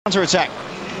Counter-attack.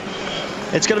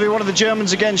 It's going to be one of the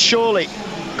Germans again, surely.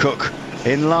 Cooke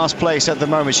in last place at the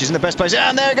moment. She's in the best place.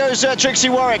 And there goes Trixie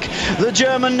Warwick. The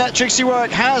German Trixie Warwick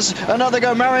has another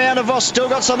go. Marianne Vos still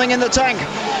got something in the tank.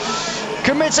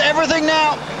 Commits everything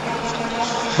now.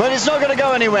 But it's not going to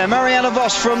go anywhere. Marianne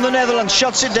Vos from the Netherlands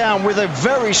shuts it down with a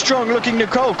very strong-looking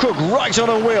Nicole Cooke right on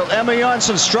her wheel. Emma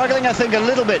Janssen struggling, I think, a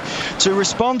little bit to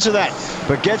respond to that,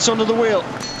 but gets onto the wheel.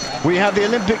 We have the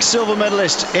Olympic silver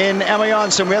medalist in Emma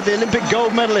Janssen. We have the Olympic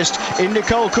gold medalist in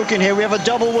Nicole Cooke in here. We have a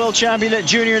double world champion at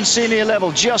junior and senior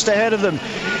level just ahead of them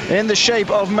in the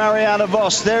shape of Marianne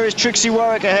Vos. There is Trixie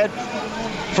Warwick ahead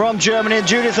from Germany, and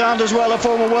Judith Arndt as well, a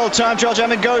former world time trial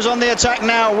champion, goes on the attack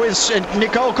now with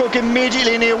Nicole Cooke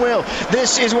immediately near wheel.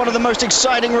 This is one of the most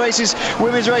exciting races,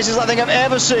 women's races, I think I've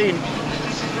ever seen.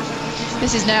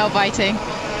 This is nail-biting.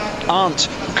 Arndt,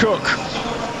 Cooke,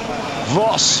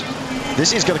 Vos.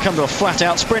 This is going to come to a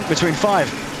flat-out sprint between five.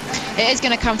 It is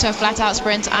going to come to a flat-out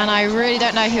sprint, and I really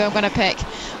don't know who I'm going to pick.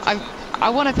 I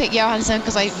want to pick Johansson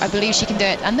because I believe she can do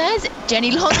it. And there's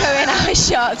Jenny Longo in our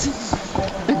shot.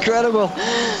 Incredible.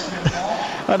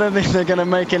 I don't think they're going to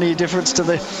make any difference to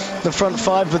the front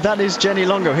five, but that is Jenny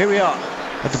Longo. Here we are.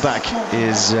 At the back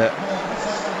is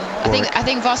I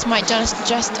think Vos might just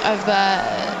have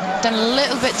done a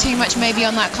little bit too much maybe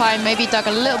on that climb, maybe dug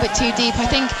a little bit too deep.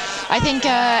 I think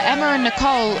Emma and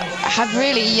Nicole have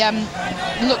really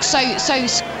looked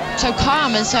so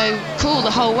calm and so cool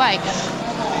the whole way.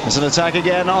 There's an attack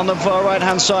again on the far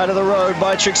right-hand side of the road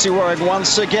by Trixie Warwick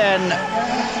once again.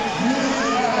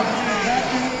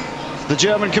 The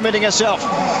German committing herself.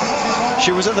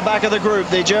 She was at the back of the group.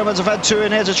 The Germans have had two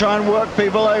in here to try and work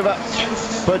people over.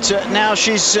 But now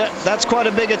she's, that's quite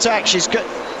a big attack. She's got,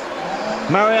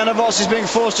 Marianne Vos is being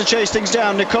forced to chase things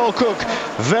down. Nicole Cooke,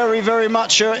 very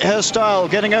much her style,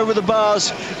 getting over the bars,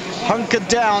 hunkered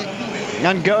down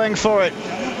and going for it.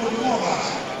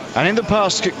 And in the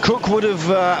past, Cooke would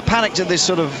have panicked at this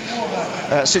sort of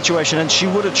situation, and she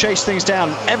would have chased things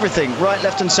down, everything, right,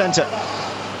 left and centre.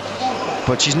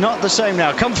 But she's not the same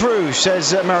now. Come through,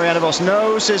 says Marianne Vos.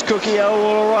 No, says Cookie. Oh,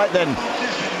 all right then.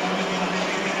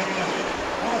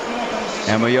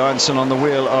 Emma Janssen on the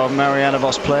wheel of Marianne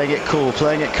Vos, playing it cool,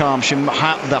 playing it calm.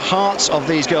 The hearts of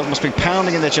these girls must be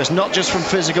pounding in their chest, not just from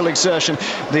physical exertion,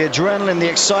 the adrenaline, the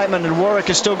excitement, and Warwick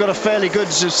has still got a fairly good,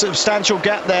 substantial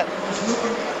gap there.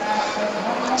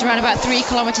 It's around about 3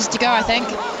 kilometres to go, I think.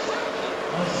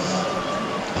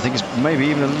 I think it's maybe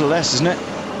even a little less, isn't it?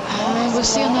 We'll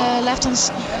see on the left-hand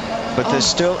side. But there's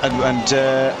still,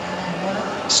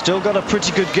 still got a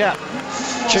pretty good gap.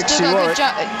 Trixie Warwick.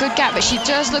 Good gap, but she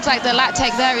just looks like the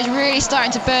lactate there is really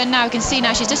starting to burn now. You can see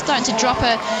now she's just starting to drop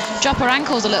her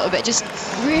ankles a little bit, just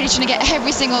really trying to get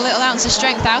every single little ounce of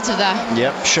strength out of there.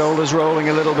 Yep, shoulders rolling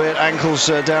a little bit, ankles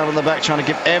down on the back, trying to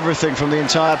give everything from the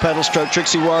entire pedal stroke.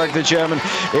 Trixie Warwick, the German,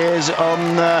 is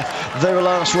on the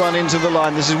last run into the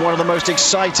line. This is one of the most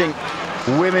exciting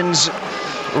women's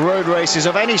road races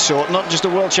of any sort, not just a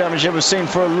world championship, we've seen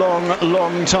for a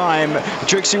long time.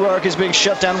 Trixie Warwick is being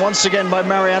shut down once again by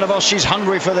Marianne Vos. She's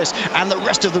hungry for this, and the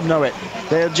rest of them know it.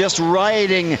 They're just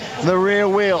riding the rear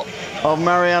wheel of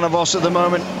Marianne Vos at the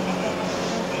moment.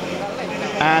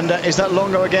 And is that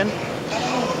Longo again?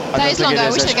 That is Longo.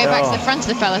 I wish they'd go back to the front of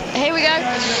the fella. Here we go.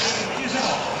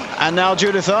 And now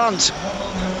Judith Arndt.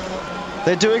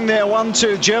 They're doing their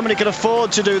 1-2. Germany can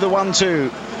afford to do the 1-2.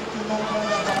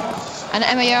 And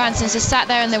Emma Johansson's just sat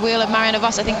there in the wheel of Marianne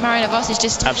Vos. I think Marianne Vos is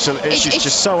just... Absolutely, she's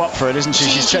just so up for it, isn't she?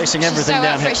 She's chasing everything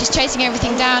down here. She's chasing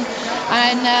everything down.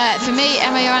 And for me,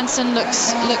 Emma Johansson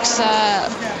looks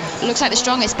like the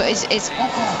strongest, but is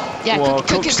yeah. Well,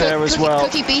 Cooke's there as well.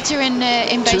 Cookie beat her in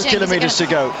Beijing. 2 kilometres to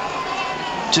go.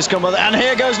 Just gone by that. And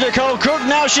here goes Nicole Cooke.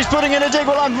 Now she's putting in a dig.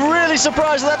 Well, I'm really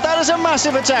surprised at that. That is a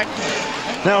massive attack.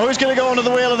 Now, who's going to go onto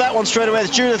the wheel of that one straight away?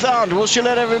 It's Judith Arndt. Will she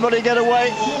let everybody get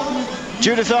away?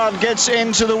 Judith Arndt gets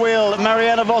into the wheel.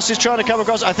 Marianne Vos is trying to come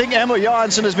across. I think Emma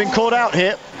Johansson has been caught out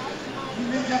here.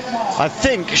 I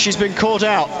think she's been caught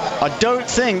out. I don't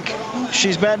think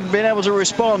she's been able to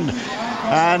respond.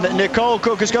 And Nicole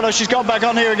Cooke has got her. She's gone back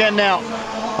on here again now.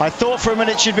 I thought for a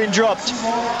minute she'd been dropped.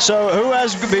 So who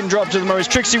has been dropped at the moment?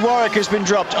 Trixie Warwick has been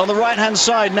dropped on the right-hand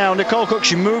side now. Nicole Cooke,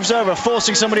 she moves over,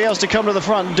 forcing somebody else to come to the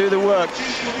front and do the work.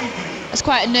 It's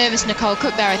quite a nervous Nicole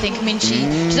Cooke there, I think. I mean,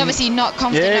 she's obviously not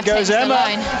confident enough to take to the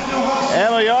line.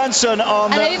 Emma Johansson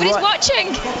on and the everybody's right. watching.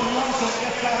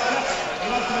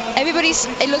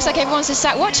 it looks like everyone's just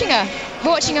sat watching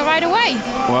her right away.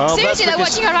 Well, seriously, they're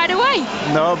watching her right away.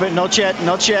 No, but not yet.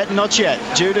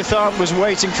 Judith Arndt was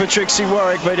waiting for Trixie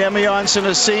Warwick, but Emma Johansson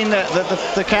has seen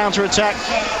the counter-attack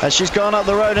as she's gone up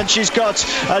the road, and she's got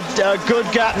a good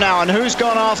gap now. And who's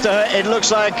gone after her? It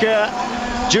looks like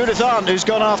Judith Arndt, who's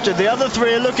gone after. The other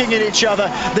three are looking at each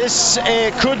other. This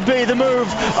could be the move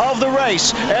of the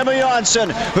race. Emma Johansson,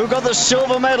 who got the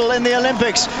silver medal in the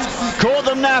Olympics, caught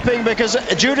them napping because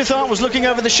Judith Arndt was looking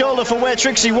over the shoulder for where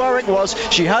Trixie Warwick was.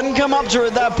 She hadn't come up to her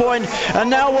at that point, and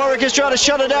now Warwick is trying to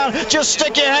shut her down. Just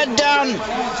stick your head down.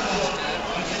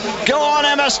 Go on,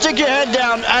 Emma, stick your head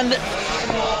down. And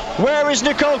where is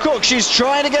Nicole Cooke? She's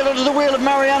trying to get onto the wheel of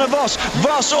Marianne Vos.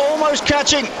 Vos almost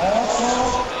catching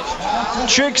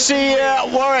Trixie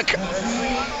Warwick.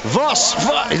 Vos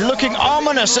looking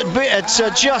ominous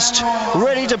at just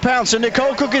ready to pounce, and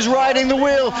Nicole Cooke is riding the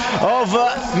wheel of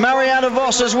Marianne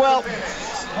Vos as well.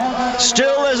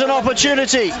 Still there's an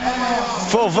opportunity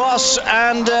for Vos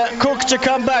and Cooke to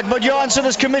come back, but Johansson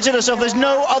has committed herself. There's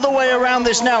no other way around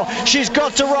this now. She's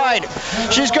got to ride.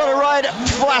 She's got to ride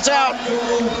flat out.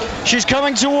 She's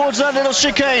coming towards that little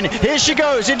chicane. Here she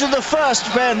goes into the first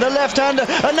bend, the left-hander,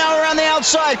 and now around the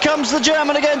outside comes the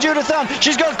German again, Judith Arndt.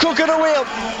 She's got Cooke at her wheel.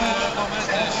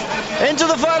 Into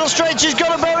the final straight. She's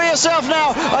got to bury herself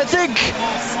now. I think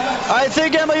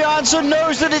Emma Johansson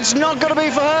knows that it's not going to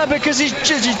be for her, because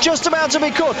she's just about to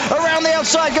be caught. Around the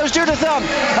outside goes Judith Arndt,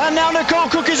 and now Nicole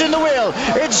Cooke is in the wheel.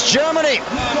 It's Germany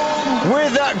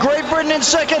with Great Britain in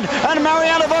second, and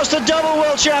Marianne Vos, the double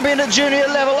world champion at junior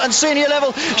level and senior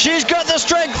level. She's got the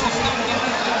strength.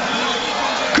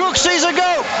 Cooke sees her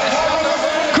go.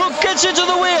 Cooke gets into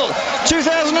the wheel.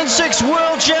 2006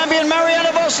 world champion Marianne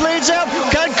Vos leads out.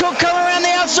 Can Cooke come around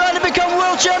the outside and become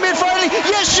world champion finally?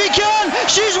 Yes, she can.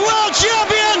 She's world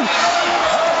champion.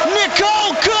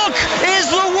 Nicole Cooke is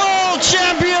the world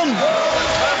champion.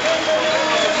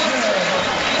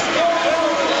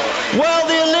 Well,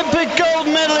 the Olympic gold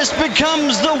medalist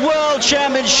becomes the world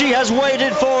champion. She has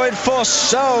waited for it for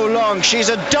so long. She's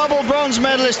a double bronze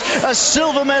medalist, a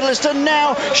silver medalist, and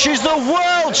now she's the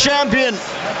world champion.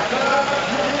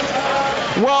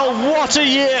 Well, what a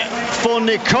year for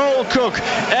Nicole Cooke.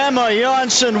 Emma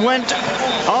Johansson went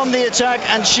on the attack,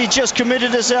 and she just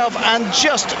committed herself and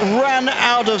just ran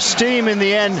out of steam in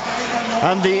the end.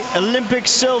 And the Olympic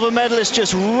silver medalist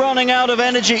just running out of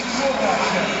energy.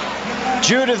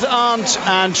 Judith Arndt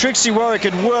and Trixie Warwick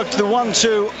had worked the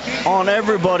 1-2 on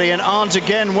everybody, and Arndt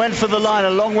again went for the line a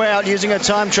long way out using her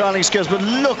time trialing skills. But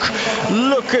look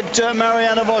at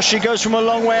Marianne Vos. She goes from a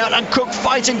long way out, and Cooke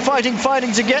fighting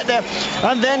to get there,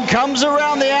 and then comes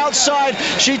around the outside.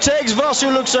 She takes Vos,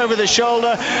 who looks over the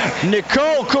shoulder.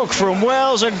 Nicole Cooke from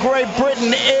Wales and Great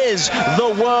Britain is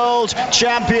the world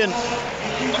champion.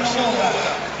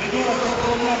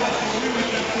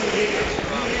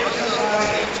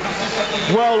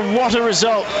 Well, what a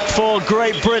result for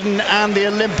Great Britain and the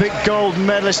Olympic gold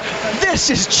medalist. This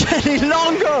is Jenny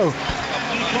Longo.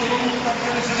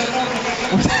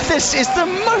 This is the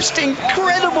most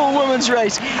incredible women's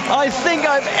race I think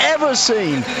I've ever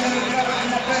seen.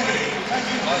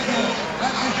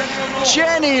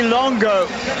 Jenny Longo,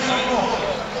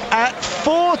 at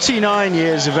 49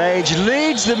 years of age,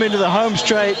 leads them into the home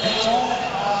straight.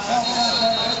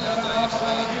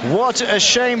 What a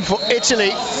shame for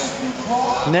Italy.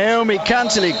 Naomi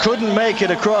Cantili couldn't make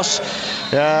it across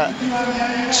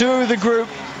to the group.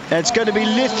 It's going to be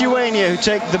Lithuania who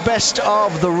take the best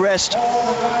of the rest.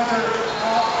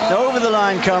 Over the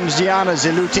line comes Diana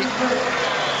Zeluti,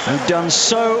 who's done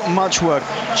so much work.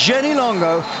 Jenny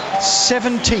Longo,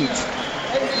 17th.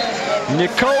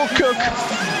 Nicole Cooke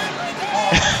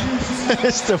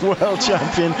is the world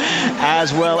champion,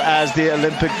 as well as the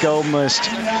Olympic gold medalist.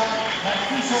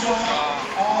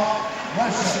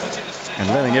 And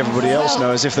letting everybody else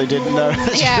know as if they didn't know.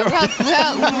 Yeah,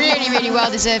 well, really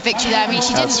well-deserved victory there. I mean, she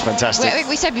didn't. That's fantastic.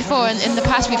 We said before, in the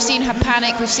past, we've seen her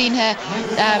panic, we've seen her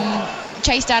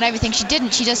chase down everything. She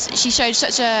didn't. She showed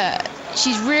such a.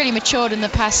 She's really matured in the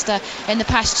past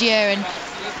year, and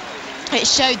it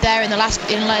showed there in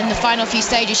the final few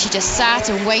stages. She just sat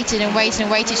and waited and waited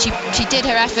and waited. She did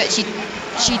her effort.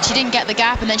 She didn't get the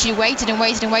gap, and then she waited and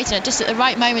waited and waited, and just at the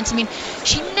right moment. I mean,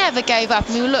 she never gave up.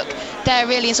 I mean, look there,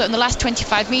 really, in sort of in the last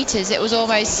 25 meters, it was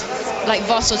almost like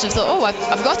Vos sort of thought, oh,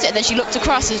 I've got it, and then she looked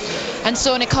across and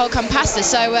saw Nicole come past her.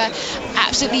 So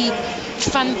absolutely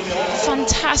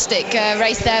fantastic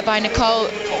race there by Nicole.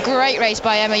 Great race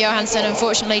by Emma Johansson.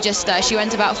 Unfortunately, just she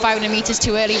went about 500 meters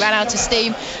too early, ran out of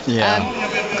steam. Yeah.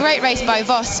 Great race by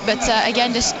Vos, but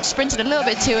again, just sprinted a little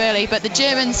bit too early. But the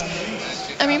Germans,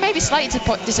 I mean, maybe slightly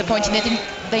disappointing.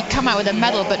 They come out with a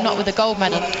medal, but not with a gold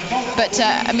medal. But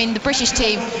I mean, the British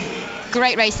team,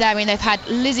 great race there. I mean, they've had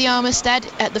Lizzie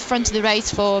Armistead at the front of the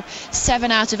race for 7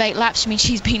 out of 8 laps. I mean,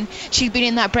 she's been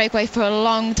in that breakaway for a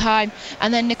long time.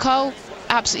 And then Nicole,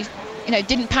 absolutely,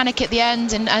 didn't panic at the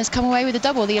end and has come away with a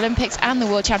double, the Olympics and the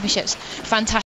World Championships. Fantastic.